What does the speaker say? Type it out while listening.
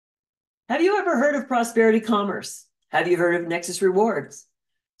Have you ever heard of prosperity commerce? Have you heard of Nexus Rewards?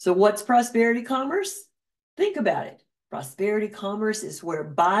 So what's prosperity commerce? Think about it. Prosperity commerce is where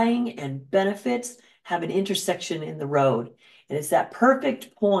buying and benefits have an intersection in the road. And it's that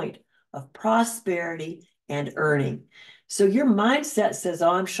perfect point of prosperity and earning. So your mindset says,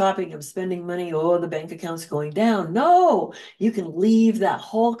 oh, I'm shopping, I'm spending money, oh, the bank account's going down. No, you can leave that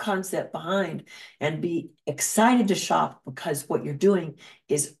whole concept behind and be excited to shop because what you're doing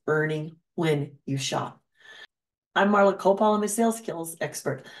is earning when you shop. I'm Marla Copal. I'm a sales skills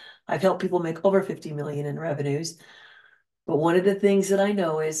expert. I've helped people make over 50 million in revenues. But one of the things that I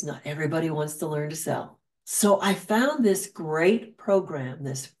know is not everybody wants to learn to sell. So I found this great program,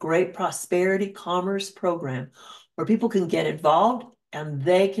 this great prosperity commerce program where people can get involved and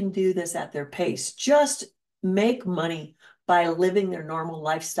they can do this at their pace. Just make money by living their normal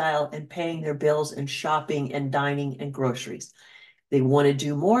lifestyle and paying their bills and shopping and dining and groceries. They want to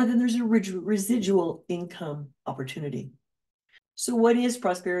do more, then there's a residual income opportunity. So what is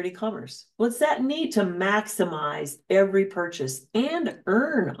prosperity commerce? Well, it's that need to maximize every purchase and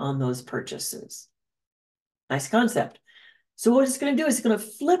earn on those purchases. Nice concept. So what it's going to do is it's going to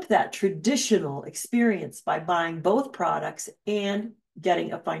flip that traditional experience by buying both products and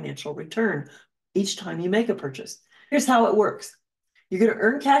getting a financial return each time you make a purchase. Here's how it works. You're going to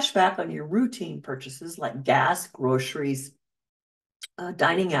earn cash back on your routine purchases like gas, groceries,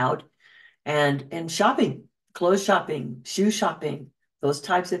 dining out, and shopping, clothes shopping, shoe shopping, those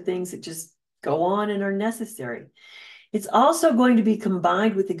types of things that just go on and are necessary. It's also going to be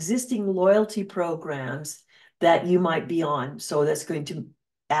combined with existing loyalty programs that you might be on. So that's going to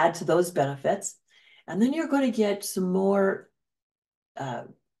add to those benefits. And then you're going to get some more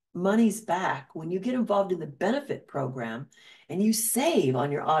monies back when you get involved in the benefit program and you save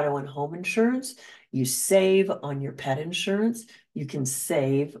on your auto and home insurance, you save on your pet insurance, you can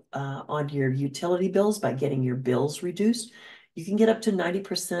save on your utility bills by getting your bills reduced. You can get up to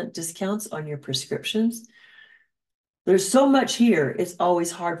 90% discounts on your prescriptions. There's so much here, it's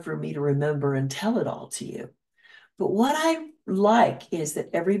always hard for me to remember and tell it all to you. But what I like is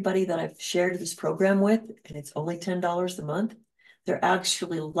that everybody that I've shared this program with, and it's only $10 a month, they're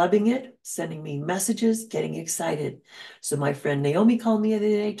actually loving it, sending me messages, getting excited. So my friend Naomi called me the other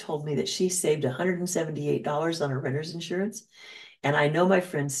day, told me that she saved $178 on her renter's insurance. And I know my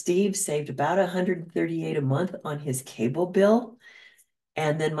friend Steve saved about $138 a month on his cable bill.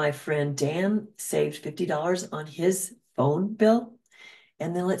 And then my friend Dan saved $50 on his phone bill.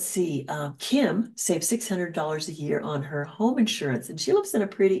 And then let's see, Kim saved $600 a year on her home insurance. And she lives in a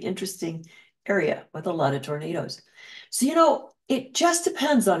pretty interesting area with a lot of tornadoes. So, it just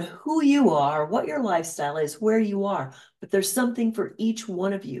depends on who you are, what your lifestyle is, where you are. But there's something for each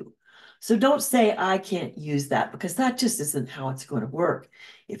one of you. So don't say, I can't use that, because that just isn't how it's going to work.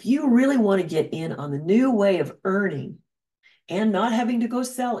 If you really want to get in on the new way of earning and not having to go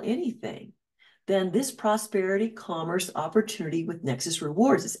sell anything, then this prosperity commerce opportunity with Nexus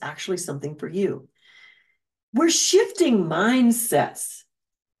Rewards is actually something for you. We're shifting mindsets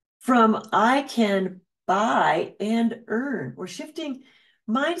from I can buy and earn. We're shifting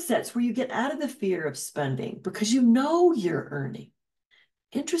mindsets where you get out of the fear of spending because you know you're earning.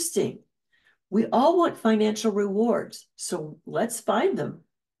 Interesting. We all want financial rewards, so let's find them.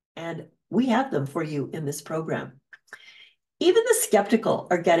 And we have them for you in this program. Even the skeptical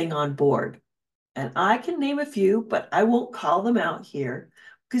are getting on board. And I can name a few, but I won't call them out here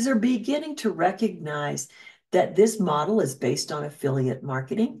because they're beginning to recognize that this model is based on affiliate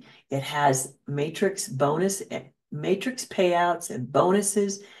marketing. It has matrix payouts and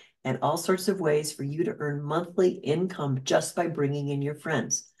bonuses and all sorts of ways for you to earn monthly income just by bringing in your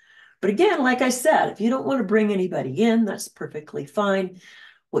friends. But again, like I said, if you don't want to bring anybody in, that's perfectly fine.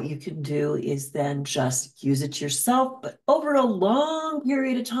 What you can do is then just use it yourself, but over a long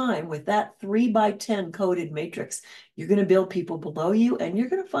period of time with that 3x10 coded matrix, you're going to build people below you and you're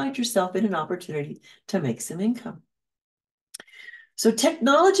going to find yourself in an opportunity to make some income. So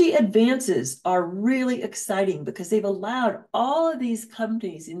technology advances are really exciting because they've allowed all of these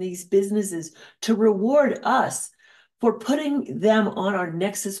companies and these businesses to reward us for putting them on our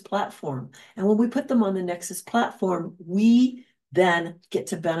Nexus platform. And when we put them on the Nexus platform, we then get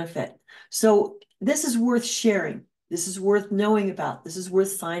to benefit. So this is worth sharing. This is worth knowing about. This is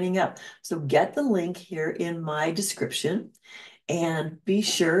worth signing up. So get the link here in my description and be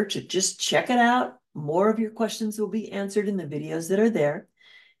sure to just check it out. More of your questions will be answered in the videos that are there.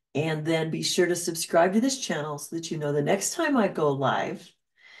 And then be sure to subscribe to this channel so that you know the next time I go live.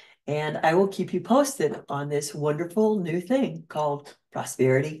 And I will keep you posted on this wonderful new thing called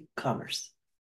Prosperity Commerce.